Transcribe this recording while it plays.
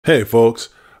Hey folks,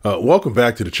 welcome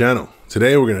back to the channel.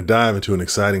 Today we're going to dive into an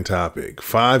exciting topic,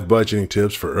 5 budgeting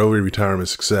tips for early retirement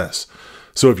success.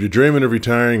 So if you're dreaming of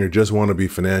retiring or just want to be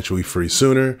financially free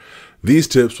sooner, these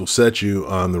tips will set you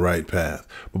on the right path.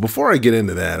 But before I get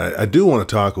into that, I do want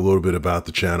to talk a little bit about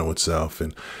the channel itself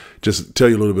and just tell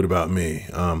you a little bit about me.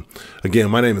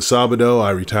 Again, my name is Salvador. I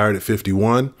retired at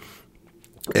 51.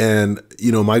 And,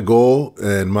 my goal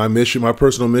and my mission, my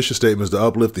personal mission statement is to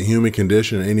uplift the human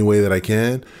condition in any way that I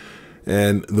can.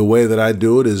 And the way that I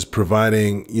do it is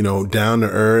providing, down to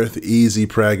earth, easy,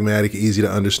 pragmatic, easy to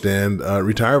understand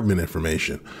retirement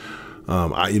information.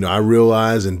 I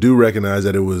realize and do recognize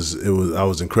that I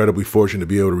was incredibly fortunate to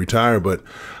be able to retire, but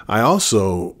I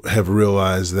also have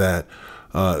realized that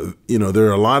there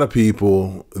are a lot of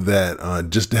people that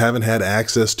just haven't had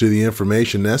access to the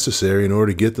information necessary in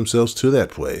order to get themselves to that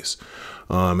place.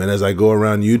 And as I go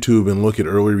around YouTube and look at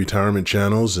early retirement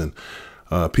channels and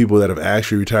people that have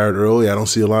actually retired early, I don't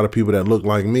see a lot of people that look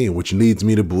like me, which leads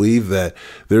me to believe that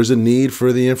there's a need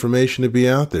for the information to be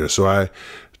out there. So I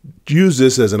use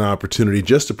this as an opportunity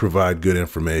just to provide good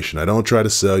information. I don't try to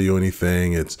sell you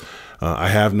anything. I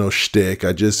have no shtick.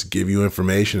 I just give you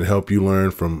information and help you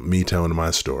learn from me telling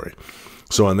my story.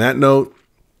 So on that note,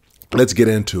 let's get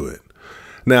into it.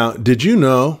 Now, did you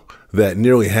know that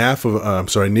nearly half of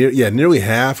retirees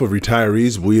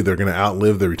believe they're going to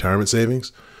outlive their retirement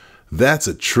savings? That's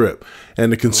a trip.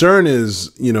 And the concern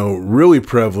is, really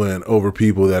prevalent over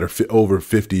people that are over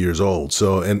 50 years old.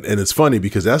 So, and it's funny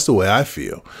because that's the way I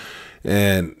feel.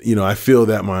 And, I feel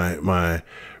that my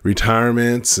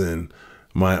retirements and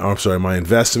my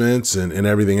investments and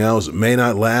everything else may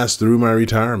not last through my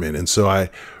retirement. And so I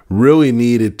really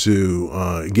needed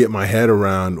to get my head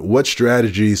around what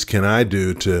strategies can I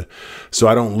do so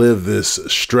I don't live this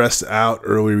stressed out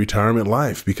early retirement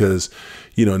life, because,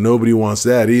 nobody wants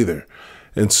that either.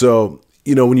 And so,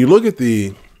 when you look at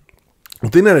the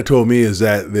thing that it told me is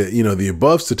that the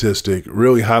above statistic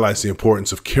really highlights the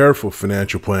importance of careful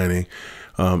financial planning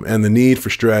and the need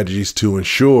for strategies to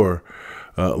ensure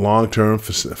long-term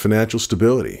financial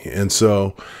stability. And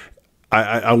so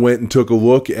I went and took a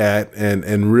look at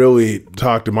and really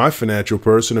talked to my financial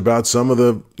person about some of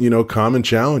the, common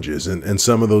challenges. And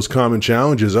some of those common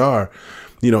challenges are,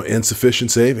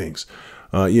 insufficient savings,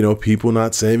 people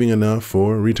not saving enough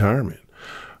for retirement.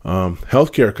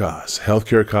 Healthcare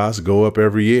costs go up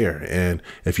every year. And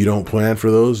if you don't plan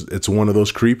for those, it's one of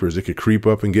those creepers. It could creep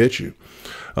up and get you.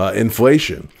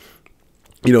 Inflation.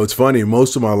 It's funny,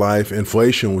 most of my life,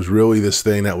 inflation was really this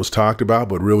thing that was talked about,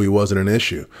 but really wasn't an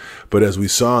issue. But as we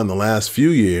saw in the last few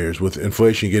years, with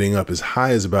inflation getting up as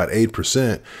high as about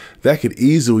 8%, that could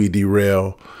easily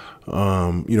derail,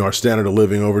 our standard of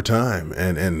living over time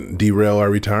and derail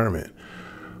our retirement.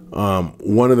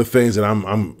 One of the things that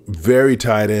I'm very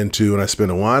tied into, and I spend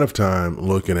a lot of time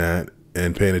looking at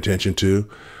and paying attention to,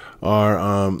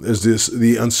 is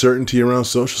the uncertainty around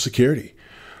Social Security.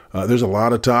 There's a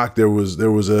lot of talk. There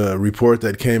was a report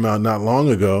that came out not long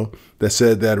ago that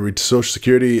said that Social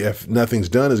Security, if nothing's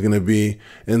done, is going to be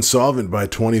insolvent by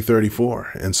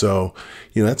 2034. And so,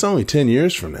 that's only 10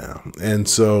 years from now. And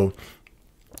so,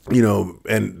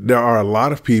 and there are a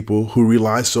lot of people who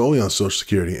rely solely on Social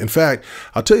Security. In fact,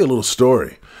 I'll tell you a little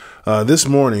story. This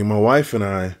morning, my wife and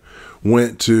I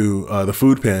went to the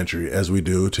food pantry, as we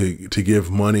do, to give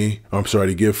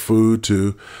food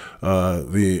to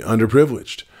the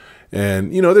underprivileged.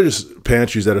 And, they're just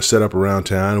pantries that are set up around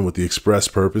town with the express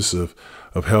purpose of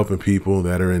helping people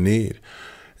that are in need.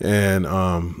 And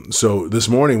so this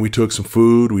morning we took some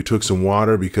food, we took some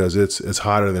water because it's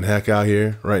hotter than heck out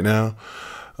here right now.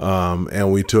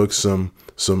 And we took some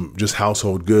just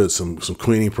household goods, some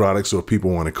cleaning products, so if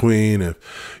people want to clean. If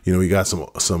we got some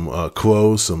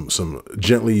clothes, some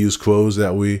gently used clothes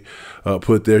that we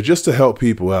put there just to help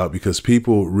people out, because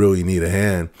people really need a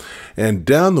hand. And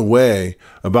down the way,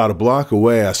 about a block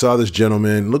away, I saw this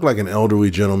gentleman, looked like an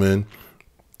elderly gentleman,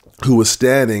 who was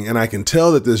standing, and I can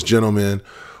tell that this gentleman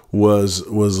was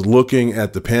looking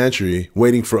at the pantry,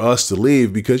 waiting for us to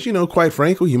leave, because quite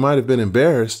frankly, he might have been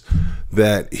embarrassed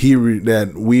that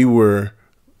we were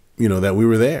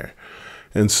there.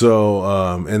 And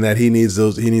so, and that he needs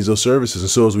those services. And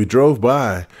so as we drove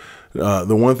by,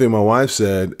 the one thing my wife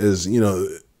said is,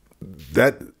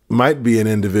 that might be an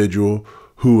individual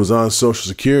who was on Social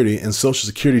Security, and Social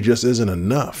Security just isn't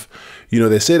enough.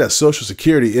 They say that Social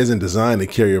Security isn't designed to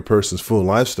carry a person's full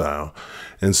lifestyle.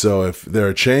 And so if there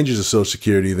are changes to Social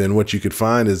Security, then what you could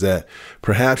find is that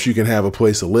perhaps you can have a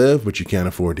place to live, but you can't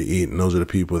afford to eat. And those are the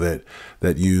people that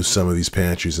use some of these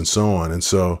pantries and so on. And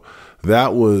so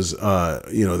that was,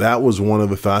 that was one of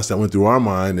the thoughts that went through our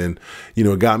mind. And,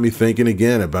 it got me thinking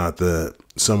again about the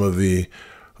some of the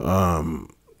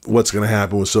what's going to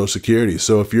happen with Social Security.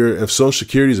 So if Social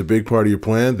Security is a big part of your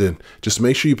plan, then just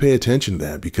make sure you pay attention to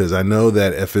that, because I know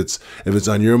that if it's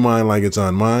on your mind like it's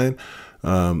on mine,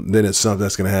 then it's something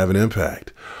that's going to have an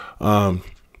impact.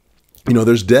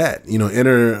 There's debt.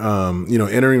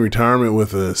 Entering retirement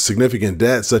with a significant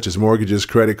debt, such as mortgages,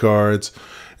 credit cards,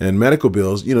 and medical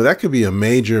bills, that could be a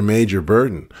major, major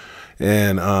burden.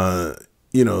 And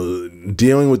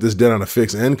dealing with this debt on a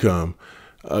fixed income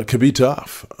could be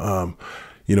tough.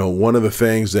 One of the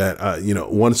things that,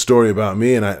 one story about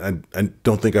me, and I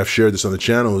don't think I've shared this on the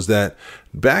channel, is that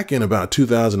back in about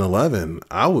 2011,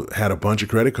 I had a bunch of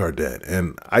credit card debt,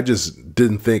 and I just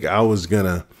didn't think I was going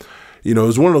to, it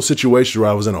was one of those situations where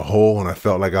I was in a hole and I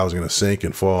felt like I was going to sink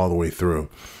and fall all the way through.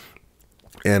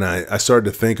 And I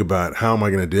started to think about, how am I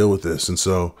going to deal with this? And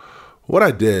so what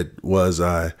I did was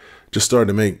I just started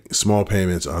to make small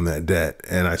payments on that debt.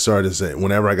 And I started to say,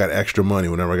 whenever I got extra money,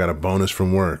 whenever I got a bonus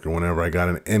from work, or whenever I got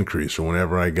an increase, or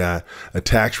whenever I got a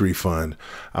tax refund,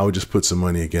 I would just put some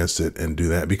money against it and do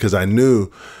that, because I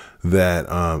knew that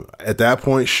at that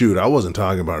point, I wasn't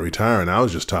talking about retiring. I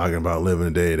was just talking about living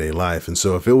a day-to-day life. And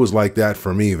so if it was like that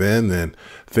for me then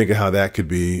think of how that could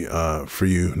be for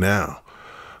you now.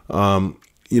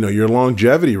 Your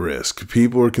longevity risk.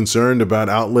 People are concerned about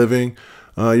outliving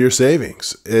your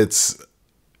savings.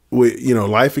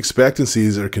 Life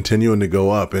expectancies are continuing to go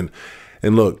up. And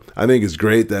look, I think it's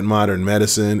great that modern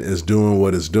medicine is doing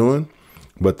what it's doing.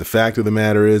 But the fact of the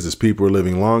matter is people are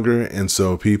living longer. And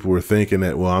so people were thinking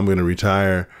that, well, I'm going to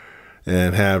retire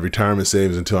and have retirement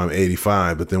savings until I'm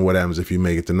 85. But then what happens if you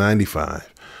make it to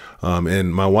 95?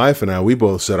 And my wife and I, we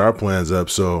both set our plans up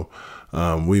so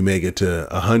we make it to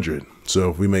 100.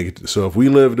 So if we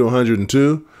live to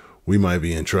 102, we might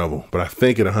be in trouble. But I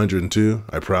think at 102,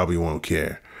 I probably won't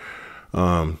care.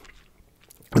 And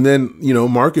then,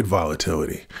 market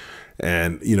volatility.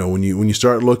 And, when you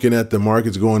start looking at the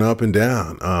markets going up and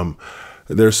down,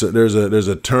 there's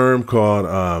a term called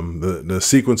the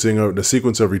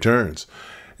sequence of returns.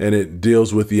 And it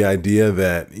deals with the idea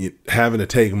that having to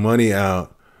take money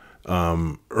out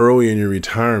early in your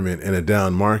retirement in a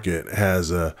down market has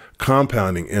a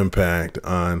compounding impact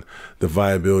on the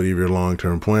viability of your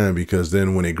long-term plan, because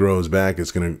then when it grows back,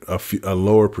 it's going to a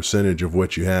lower percentage of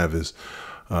what you have is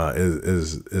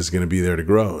going to be there to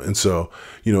grow. And so,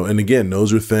 and again,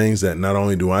 those are things that not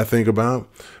only do I think about,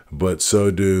 but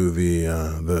so do the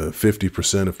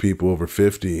 50% of people over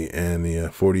 50 and the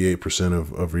 48%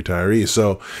 of retirees.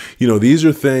 So, these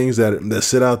are things that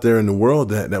sit out there in the world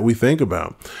that we think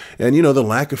about. And, the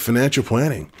lack of financial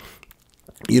planning.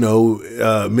 Many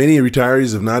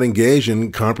retirees have not engaged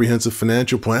in comprehensive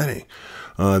financial planning.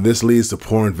 This leads to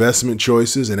poor investment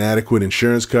choices, inadequate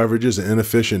insurance coverages, and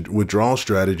inefficient withdrawal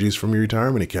strategies from your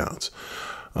retirement accounts.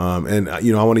 I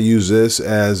want to use this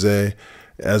as a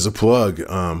plug.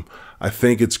 I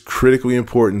think it's critically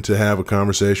important to have a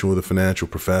conversation with a financial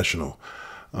professional.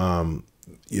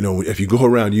 If you go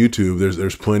around YouTube,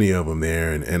 there's plenty of them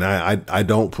there. And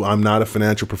I'm not a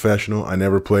financial professional. I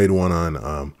never played one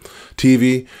on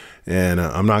TV, and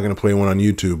I'm not going to play one on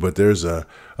YouTube, but there's a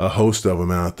host of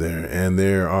them out there, and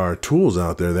there are tools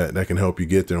out there that can help you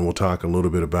get there. And we'll talk a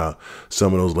little bit about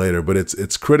some of those later, but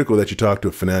it's critical that you talk to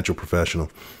a financial professional.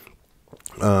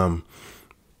 And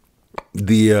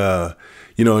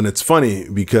it's funny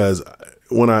because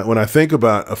when I think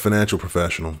about a financial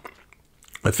professional,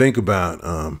 I think about,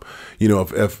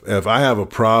 if I have a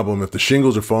problem, if the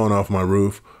shingles are falling off my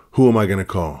roof, who am I going to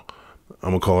call? I'm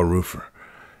going to call a roofer.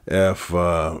 If,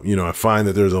 I find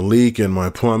that there's a leak in my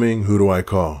plumbing, who do I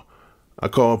call? I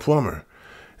call a plumber.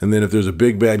 And then if there's a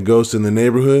big bad ghost in the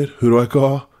neighborhood, who do I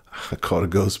call? I call the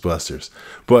Ghostbusters.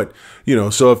 But,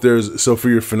 so for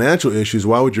your financial issues,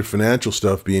 why would your financial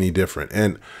stuff be any different?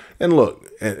 And look,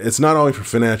 it's not only for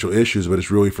financial issues, but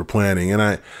it's really for planning. And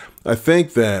I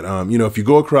think that, if you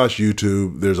go across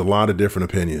YouTube, there's a lot of different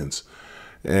opinions,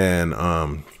 and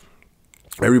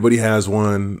everybody has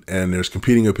one, and there's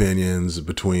competing opinions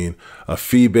between a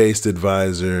fee-based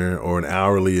advisor or an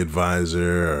hourly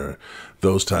advisor or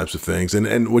those types of things.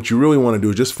 And what you really want to do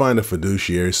is just find a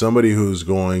fiduciary, somebody who's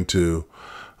going to,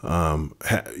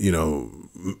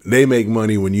 they make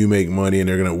money when you make money, and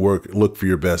they're going to look for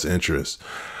your best interests.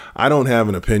 I don't have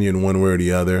an opinion one way or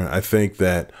the other. I think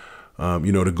that,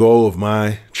 the goal of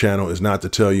my channel is not to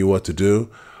tell you what to do.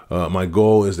 My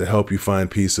goal is to help you find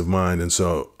peace of mind. And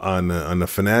so on the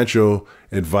financial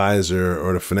advisor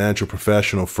or the financial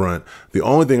professional front, the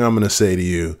only thing I'm going to say to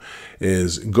you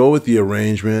is go with the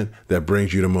arrangement that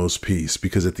brings you the most peace.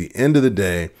 Because at the end of the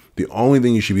day, The only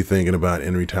thing you should be thinking about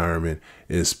in retirement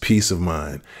is peace of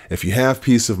mind. If you have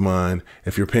peace of mind,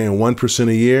 if you're paying 1%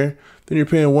 a year, then you're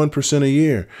paying 1% a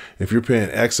year. If you're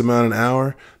paying X amount an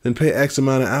hour, then pay X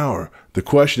amount an hour. The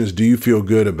question is, do you feel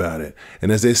good about it?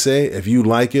 And as they say, if you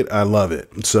like it, I love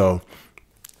it. So,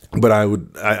 but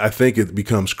I think it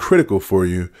becomes critical for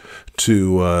you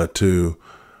to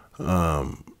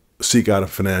seek out a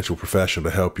financial professional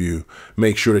to help you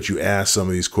make sure that you ask some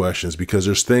of these questions, because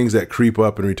there's things that creep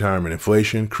up in retirement.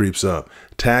 Inflation creeps up,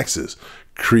 taxes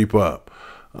creep up,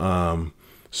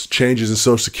 changes in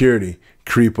Social Security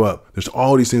creep up. There's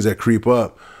all these things that creep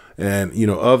up. And,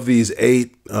 of these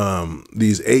eight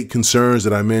concerns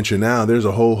that I mentioned now, there's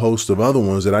a whole host of other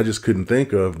ones that I just couldn't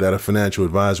think of that a financial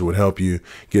advisor would help you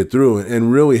get through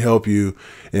and really help you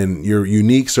in your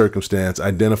unique circumstance,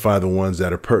 identify the ones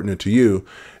that are pertinent to you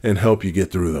and help you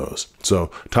get through those. So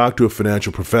talk to a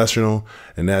financial professional,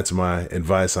 and that's my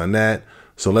advice on that.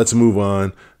 So let's move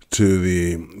on to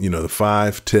the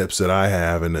 5 tips that I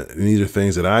have. And these are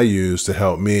things that I use to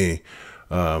help me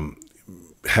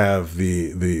have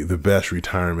the best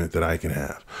retirement that I can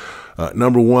have.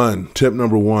 Tip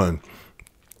number one,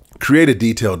 create a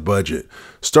detailed budget.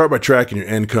 Start by tracking your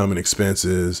income and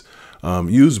expenses.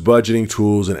 Use budgeting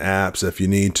tools and apps if you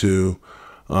need to.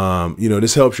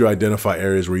 This helps you identify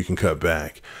areas where you can cut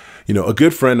back. A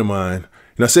good friend of mine,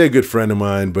 and I say a good friend of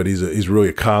mine, but he's really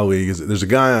a colleague. There's a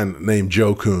guy named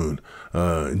Joe Kuhn,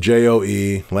 Joe,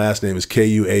 last name is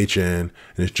Kuhn, and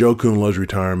it's Joe Kuhn Loves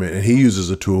Retirement, and he uses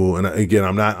a tool. And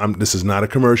again, this is not a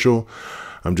commercial.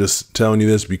 I'm just telling you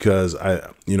this because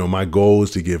my goal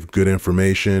is to give good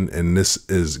information, and this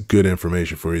is good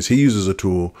information for you. He uses a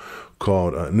tool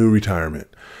called New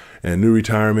Retirement, and New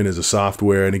Retirement is a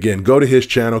software. And again, go to his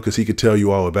channel because he could tell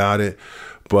you all about it.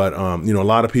 But, a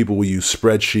lot of people will use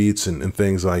spreadsheets and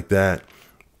things like that.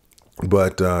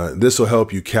 But this will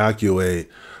help you calculate,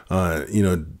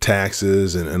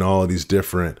 taxes and all of these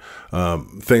different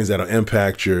things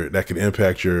that can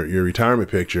impact your retirement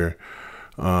picture.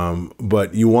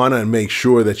 But you want to make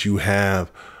sure that you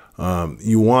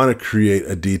want to create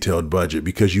a detailed budget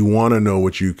because you want to know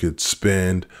what you could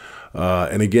spend.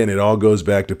 And again, it all goes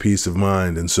back to peace of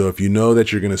mind. And so if you know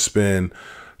that you're going to spend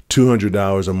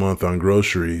 $200 a month on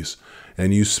groceries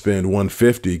and you spend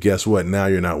 $150, guess what? Now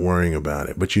you're not worrying about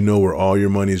it, but you know where all your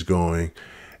money's going.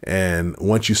 And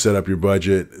once you set up your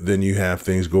budget, then you have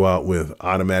things go out with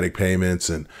automatic payments,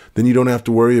 and then you don't have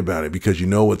to worry about it because you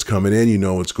know what's coming in, you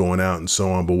know what's going out, and so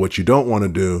on. But what you don't want to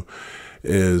do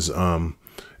is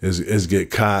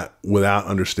get caught without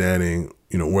understanding,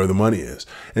 where the money is.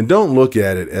 And don't look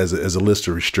at it as a list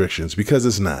of restrictions, because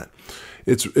it's not.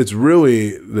 It's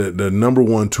really the number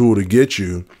one tool to get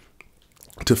you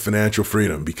to financial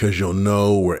freedom, because you'll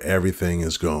know where everything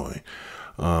is going.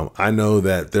 I know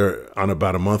that on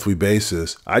about a monthly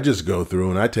basis, I just go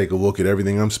through and I take a look at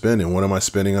everything I'm spending. What am I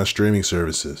spending on streaming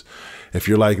services? If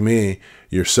you're like me,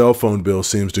 your cell phone bill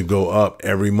seems to go up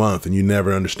every month and you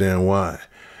never understand why.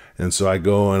 And so I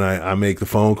go and I make the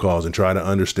phone calls and try to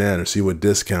understand or see what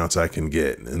discounts I can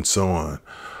get and so on.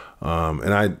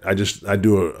 And I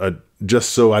do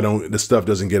just so this stuff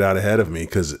doesn't get out ahead of me,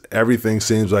 because everything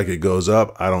seems like it goes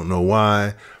up. I don't know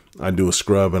why. I do a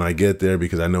scrub and I get there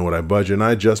because I know what I budget, and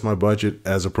I adjust my budget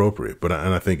as appropriate. And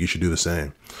I think you should do the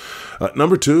same. Tip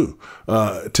number two,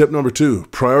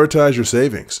 prioritize your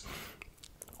savings.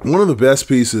 One of the best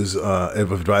pieces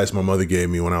of advice my mother gave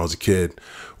me when I was a kid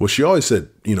was she always said,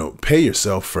 pay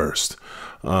yourself first.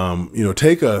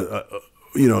 Take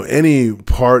any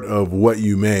part of what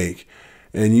you make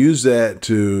and use that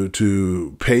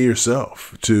to pay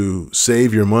yourself, to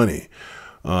save your money.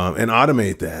 And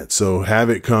automate that. So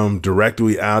have it come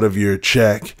directly out of your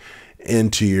check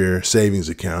into your savings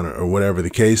account or whatever the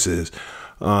case is.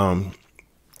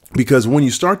 Because when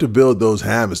you start to build those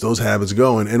habits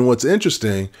go. And what's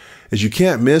interesting is you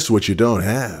can't miss what you don't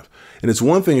have. And it's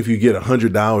one thing if you get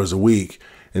 $100 a week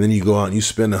and then you go out and you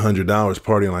spend $100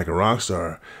 partying like a rock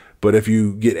star. But if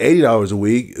you get $80 a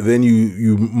week, then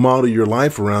you model your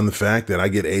life around the fact that I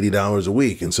get $80 a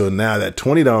week. And so now that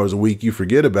 $20 a week, you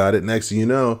forget about it. Next thing you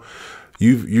know,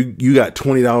 you got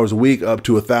 $20 a week up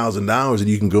to $1,000, and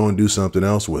you can go and do something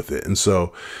else with it. And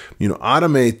so,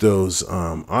 automate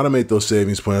those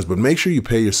savings plans, but make sure you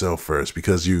pay yourself first,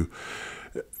 because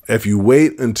if you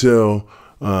wait until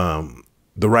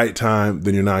the right time,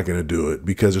 then you're not going to do it,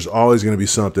 because there's always going to be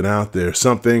something out there,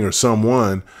 something or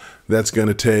someone that's going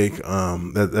to take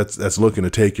that's looking to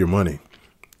take your money.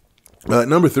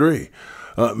 Number 3,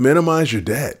 minimize your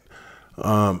debt.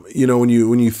 When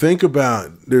you think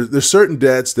about, there's certain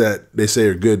debts that they say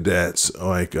are good debts,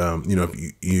 like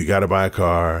if you got to buy a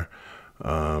car,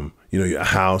 your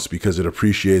house because it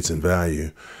appreciates in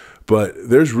value. But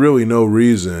there's really no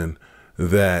reason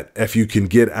that if you can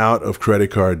get out of credit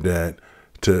card debt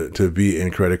to be in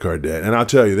credit card debt. And I'll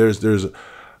tell you, there's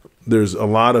a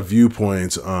lot of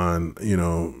viewpoints on,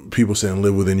 people saying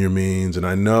live within your means. And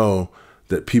I know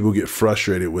that people get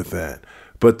frustrated with that.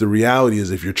 But the reality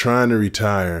is, if you're trying to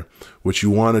retire, what you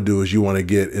want to do is you want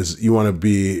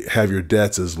to have your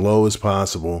debts as low as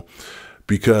possible.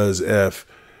 Because if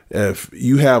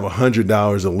you have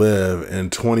 $100 to live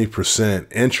and 20%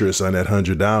 interest on that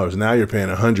 $100, now you're paying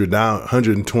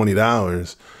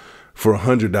 $120 for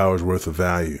 $100 worth of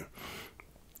value.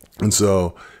 And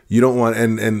so you don't want,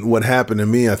 and what happened to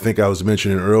me, I think I was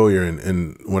mentioning earlier,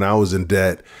 and when I was in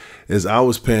debt, is I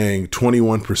was paying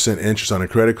 21% interest on a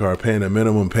credit card, paying a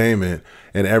minimum payment,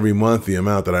 and every month the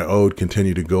amount that I owed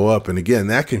continued to go up. And again,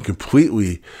 that can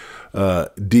completely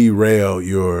derail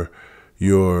your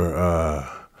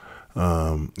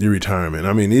retirement.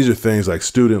 I mean, these are things like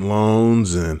student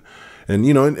loans and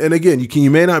again,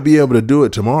 you may not be able to do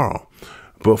it tomorrow,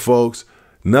 but folks,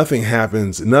 nothing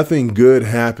good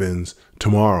happens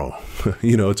tomorrow.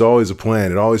 It's always a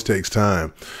plan. It always takes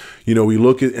time. We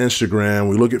look at Instagram,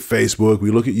 we look at Facebook,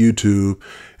 we look at YouTube,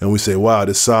 and we say, wow,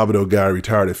 this Sabado guy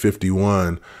retired at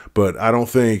 51. But I don't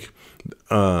think,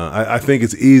 I think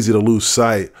it's easy to lose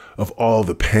sight of all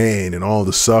the pain and all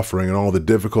the suffering and all the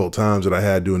difficult times that I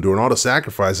had to endure and all the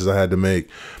sacrifices I had to make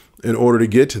in order to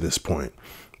get to this point.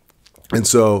 And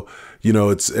so,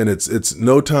 it's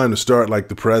no time to start like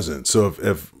the present. So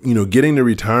if getting to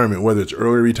retirement, whether it's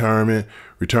early retirement,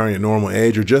 retiring at normal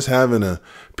age, or just having a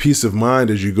peace of mind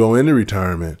as you go into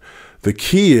retirement, the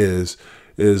key is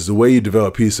the way you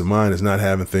develop peace of mind is not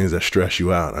having things that stress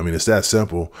you out. I mean, it's that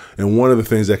simple. And one of the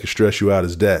things that can stress you out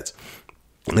is debts.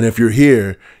 And if you're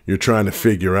here, you're trying to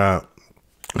figure out,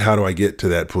 how do I get to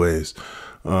that place?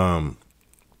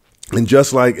 And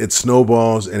just like it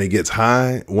snowballs and it gets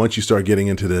high, once you start getting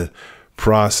into the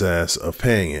process of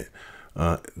paying it,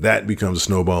 that becomes a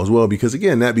snowball as well, because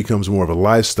again, that becomes more of a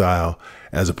lifestyle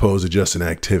as opposed to just an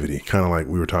activity, kind of like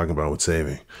we were talking about with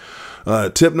saving.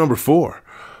 Tip number 4,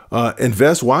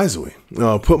 invest wisely.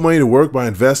 Put money to work by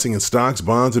investing in stocks,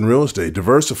 bonds, and real estate.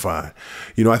 Diversify.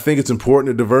 I think it's important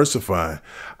to diversify.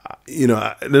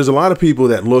 There's a lot of people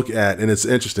that look at, and it's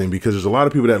interesting because there's a lot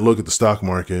of people that look at the stock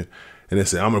market and they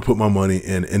say, I'm going to put my money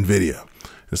in NVIDIA.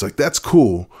 It's like, that's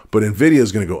cool, but NVIDIA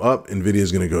is going to go up, NVIDIA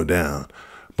is going to go down.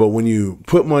 But when you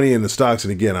put money in the stocks,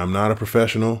 and again, I'm not a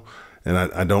professional, and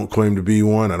I don't claim to be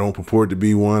one. I don't purport to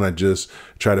be one. I just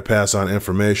try to pass on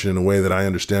information in a way that I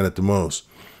understand it the most.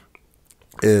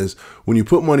 Is when you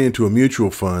put money into a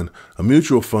mutual fund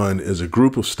is a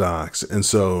group of stocks. And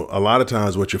so a lot of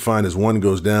times what you find is one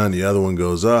goes down, the other one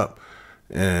goes up,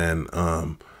 and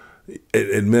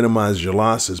it minimizes your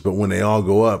losses. But when they all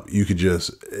go up, you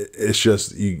get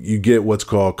what's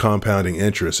called compounding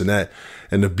interest. And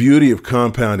the beauty of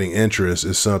compounding interest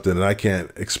is something that I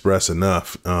can't express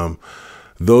enough.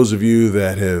 Those of you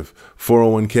that have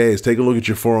 401ks, take a look at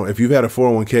your 401. If you've had a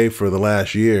 401k for the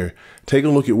last year, take a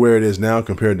look at where it is now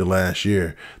compared to last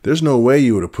year. There's no way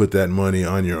you would have put that money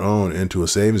on your own into a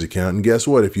savings account. And guess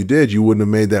what? If you did, you wouldn't have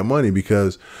made that money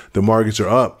because the markets are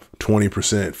up 20%,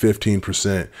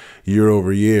 15% year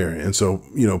over year. And so,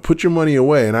 put your money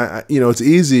away. And it's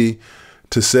easy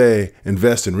to say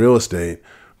invest in real estate.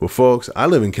 Well, folks, I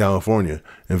live in California.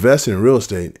 Investing in real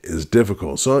estate is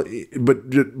difficult. So,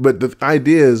 but the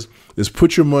idea is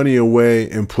put your money away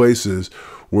in places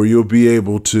where you'll be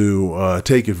able to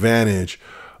take advantage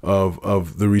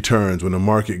of the returns when the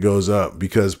market goes up.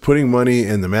 Because putting money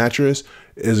in the mattress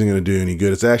isn't going to do any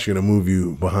good. It's actually going to move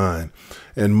you behind.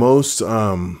 And most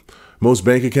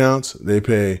bank accounts, they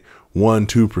pay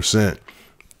 1-2%. You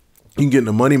can get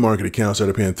into money market accounts that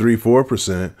are paying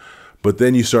 3-4%. But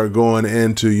then you start going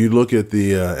into, you look at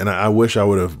the, and I wish I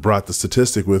would have brought the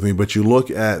statistic with me, but you look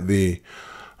at the,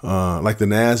 like the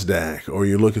NASDAQ, or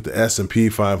you look at the S&P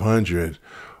 500,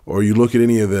 or you look at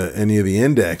any of the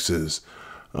indexes,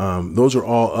 those are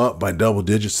all up by double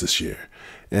digits this year.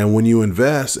 And when you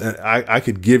invest, and I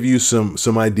could give you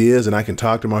some ideas, and I can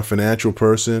talk to my financial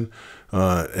person,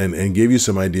 and give you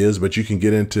some ideas, but you can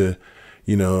get into,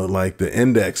 like the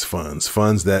index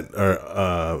funds that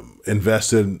are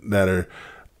invested, that are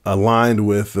aligned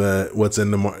with what's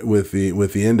in with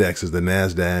the indexes, the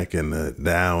NASDAQ and the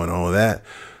Dow and all of that.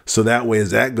 So that way,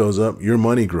 as that goes up, your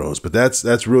money grows. But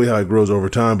that's really how it grows over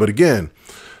time. But again,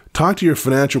 talk to your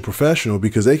financial professional,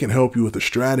 because they can help you with a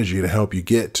strategy to help you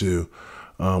get to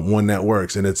one that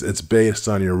works. And it's based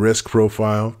on your risk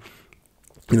profile.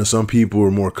 Some people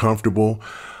are more comfortable.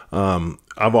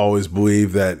 I've always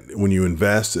believed that when you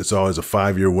invest, it's always a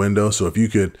 5-year window. So if you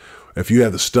could, if you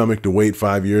have the stomach to wait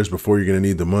 5 years before you're going to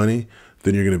need the money,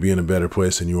 then you're going to be in a better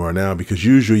place than you are now, because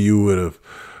usually you would have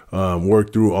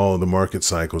worked through all of the market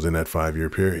cycles in that 5-year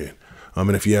period.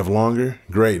 And if you have longer,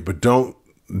 great, but don't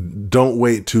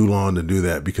wait too long to do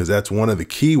that, because that's one of the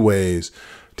key ways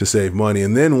to save money.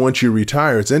 And then once you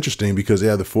retire, it's interesting because they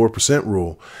have the 4%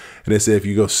 rule, and they say if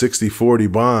you go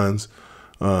 60-40 bonds,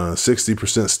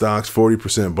 60% stocks,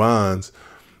 40% bonds,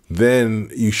 then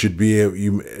you should be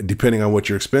able, depending on what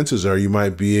your expenses are, you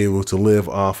might be able to live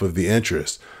off of the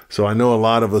interest. So I know a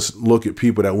lot of us look at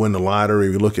people that win the lottery,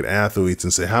 we look at athletes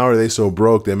and say, how are they so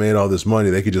broke? They made all this money,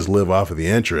 they could just live off of the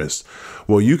interest.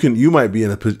 Well, you might be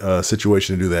in a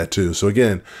situation to do that too. So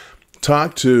again,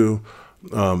 talk to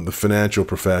the financial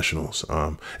professionals.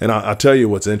 And I'll tell you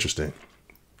what's interesting.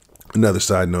 Another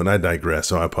side note, and I digress,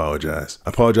 so I apologize. I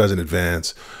apologize in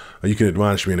advance. You can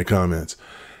admonish me in the comments.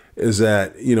 Is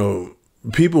that,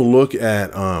 people look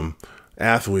at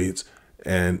athletes,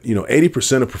 and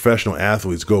 80% of professional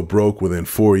athletes go broke within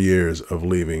 4 years of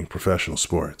leaving professional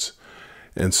sports.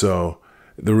 And so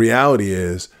the reality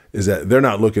is that they're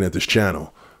not looking at this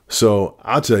channel. So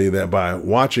I'll tell you that by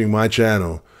watching my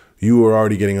channel, you are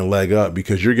already getting a leg up,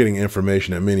 because you're getting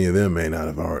information that many of them may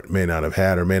not have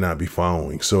had or may not be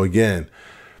following. So again,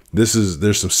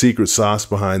 there's some secret sauce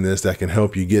behind this that can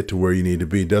help you get to where you need to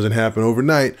be. It doesn't happen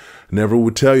overnight. Never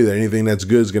would tell you that anything that's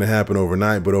good is going to happen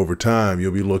overnight, but over time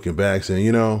you'll be looking back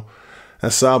saying, that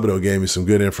Sabado gave me some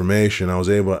good information.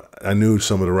 I knew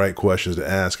some of the right questions to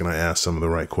ask, and I asked some of the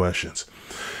right questions.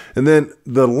 And then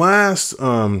the last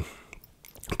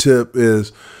tip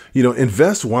is,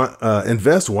 invest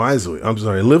wisely.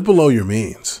 Live below your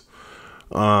means.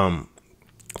 There's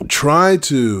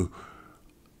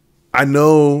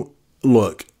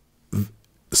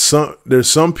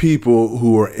some people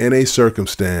who are in a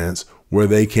circumstance where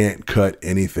they can't cut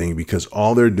anything because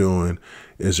all they're doing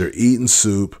is they're eating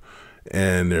soup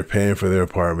and they're paying for their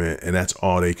apartment, and that's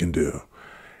all they can do.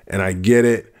 And I get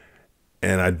it.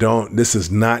 And this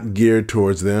is not geared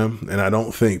towards them. And I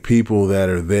don't think people that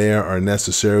are there are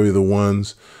necessarily the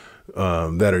ones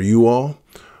that are you all.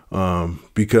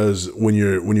 Because when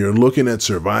you're looking at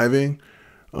surviving,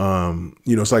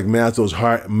 it's like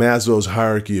Maslow's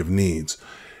hierarchy of needs.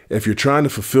 If you're trying to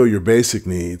fulfill your basic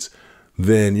needs,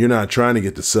 then you're not trying to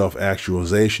get to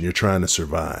self-actualization. You're trying to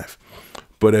survive.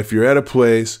 But if you're at a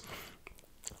place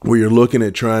where you're looking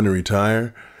at trying to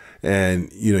retire,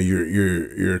 and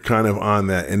you're kind of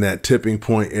in that tipping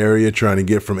point area, trying to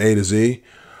get from A to Z,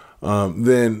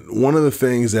 then one of the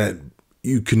things that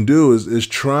you can do is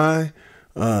try,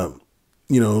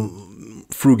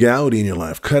 frugality in your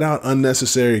life. Cut out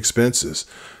unnecessary expenses.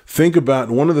 Think about,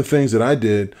 one of the things that I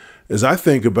did is I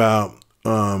think about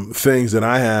things that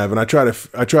I have, and I try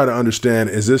to understand,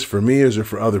 is this for me or is it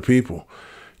for other people?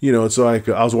 It's like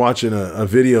I was watching a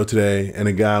video today, and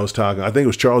a guy was talking, I think it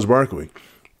was Charles Barkley.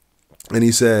 And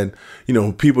he said,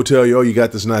 people tell you, oh, you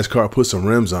got this nice car, put some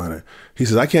rims on it. He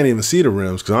says, I can't even see the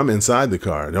rims because I'm inside the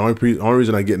car. The only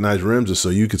reason I get nice rims is so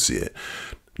you could see it.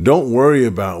 Don't worry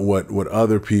about what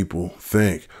other people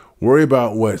think. Worry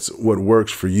about what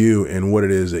works for you and what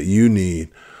it is that you need.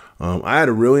 I had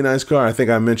a really nice car. I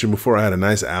think I mentioned before, I had a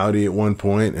nice Audi at one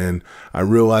point, and I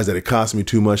realized that it cost me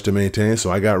too much to maintain, so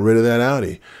I got rid of that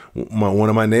Audi. One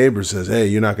of my neighbors says, hey,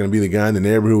 you're not going to be the guy in the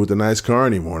neighborhood with the nice car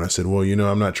anymore. And I said, well,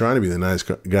 I'm not trying to be the nice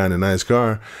guy in a nice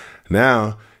car.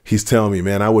 Now he's telling me,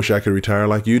 man, I wish I could retire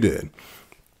like you did.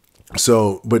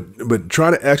 So, but try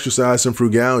to exercise some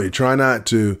frugality. Try not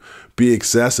to be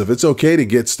excessive. It's okay to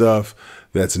get stuff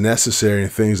that's necessary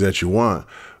and things that you want.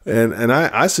 And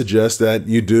I suggest that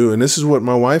you do, and this is what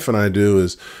my wife and I do,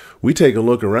 is we take a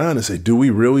look around and say, do we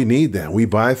really need that? We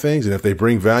buy things, and if they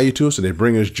bring value to us and they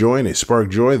bring us joy and they spark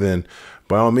joy, then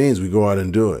by all means, we go out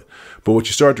and do it. But what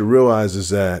you start to realize is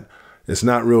that it's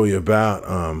not really about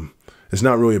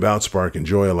sparking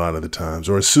joy a lot of the times.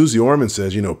 Or as Susie Orman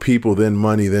says, people, then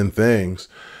money, then things.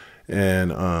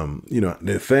 And,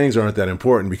 the things aren't that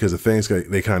important because the things,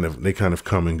 they kind of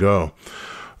come and go.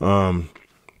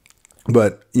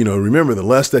 But, remember, the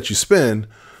less that you spend,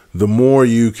 the more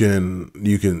you can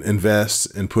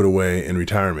invest and put away in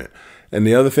retirement. And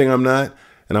the other thing I'm not,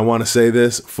 and I want to say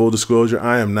this, full disclosure,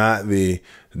 I am not the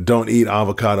don't eat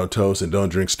avocado toast and don't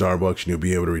drink Starbucks and you'll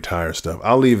be able to retire stuff.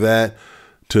 I'll leave that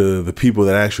to the people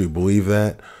that actually believe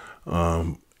that,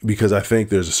 because I think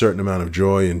there's a certain amount of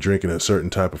joy in drinking a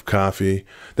certain type of coffee.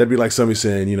 That'd be like somebody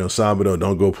saying, Sabado,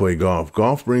 don't go play golf.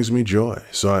 Golf brings me joy.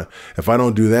 So if I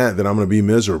don't do that, then I'm going to be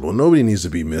miserable. Nobody needs to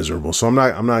be miserable. So I'm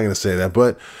not going to say that.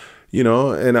 But,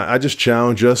 and I just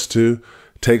challenge us to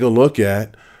take a look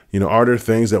at, are there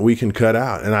things that we can cut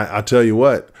out? And I tell you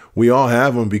what, we all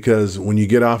have them, because when you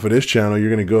get off of this channel, you're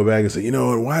going to go back and say, you know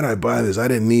what, why did I buy this? I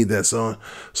didn't need that. So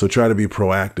try to be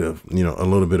proactive, a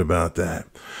little bit about that.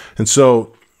 And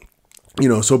so,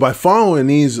 so by following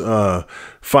these 5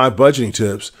 budgeting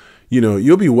tips,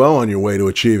 you'll be well on your way to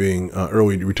achieving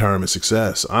early retirement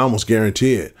success. I almost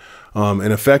guarantee it.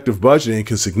 And effective budgeting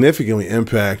can significantly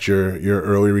impact your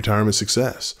early retirement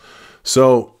success.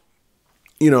 So,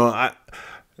 what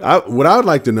I would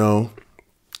like to know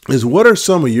is, what are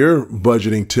some of your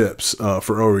budgeting tips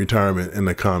for early retirement in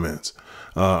the comments?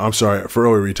 For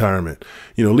early retirement.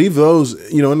 Leave those,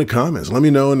 in the comments. Let me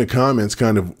know in the comments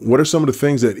kind of what are some of the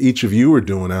things that each of you are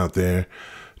doing out there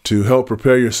to help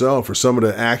prepare yourself for some of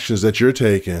the actions that you're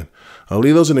taking.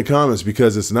 Leave those in the comments,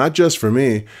 because it's not just for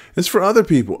me, it's for other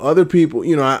people. Other people,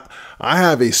 I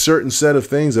have a certain set of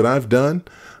things that I've done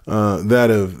that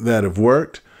have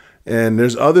worked. And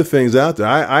there's other things out there.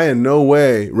 I in no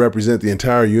way represent the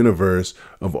entire universe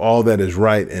of all that is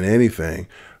right in anything.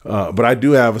 But I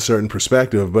do have a certain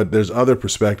perspective, but there's other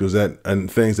perspectives and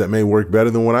things that may work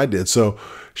better than what I did. So,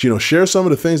 share some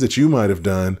of the things that you might have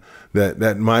done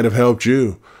that might have helped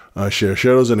you. Share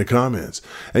those in the comments.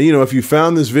 And, if you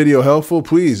found this video helpful,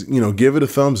 please, give it a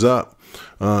thumbs up,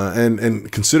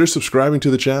 and consider subscribing to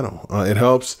the channel. It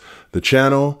helps the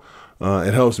channel.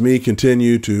 It helps me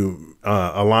continue to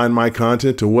align my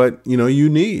content to what you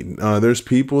need. There's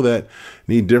people that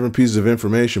need different pieces of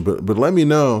information, but let me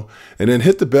know, and then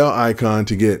hit the bell icon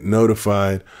to get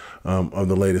notified of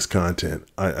the latest content.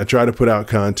 I try to put out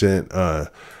content a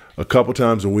couple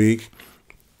times a week.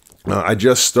 I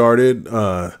just started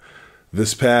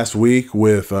this past week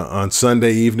with on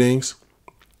Sunday evenings.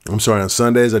 On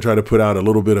Sundays, I try to put out a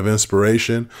little bit of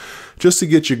inspiration just to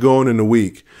get you going in the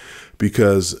week,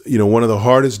 because one of the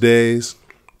hardest days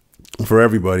for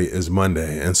everybody is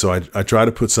Monday. And so I try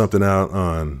to put something out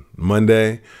on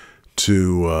Monday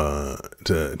to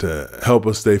help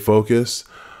us stay focused.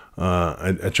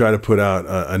 I try to put out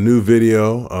a new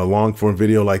video, a long form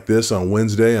video like this on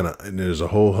Wednesday, and there's a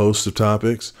whole host of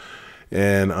topics.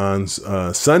 And on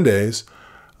Saturdays,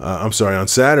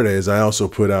 I also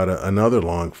put out another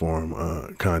long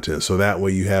form content. So that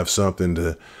way you have something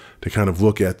to kind of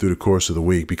look at through the course of the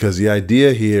week, because the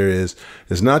idea here is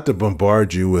not to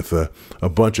bombard you with a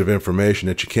bunch of information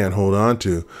that you can't hold on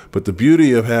to. But the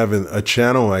beauty of having a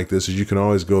channel like this is you can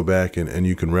always go back and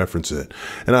you can reference it.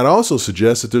 And I'd also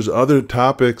suggest that there's other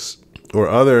topics or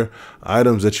other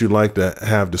items that you'd like to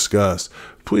have discussed.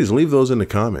 Please leave those in the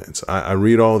comments. I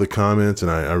read all the comments, and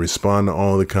I respond to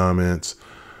all the comments.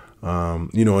 And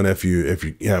if you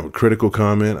have a critical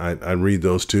comment, I read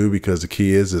those too, because the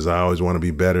key is I always want to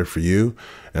be better for you,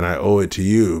 and I owe it to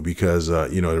you, because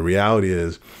the reality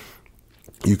is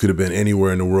you could have been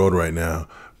anywhere in the world right now,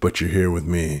 but you're here with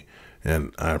me,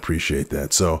 and I appreciate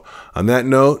that. So on that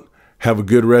note, have a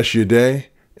good rest of your day,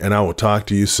 and I will talk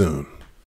to you soon.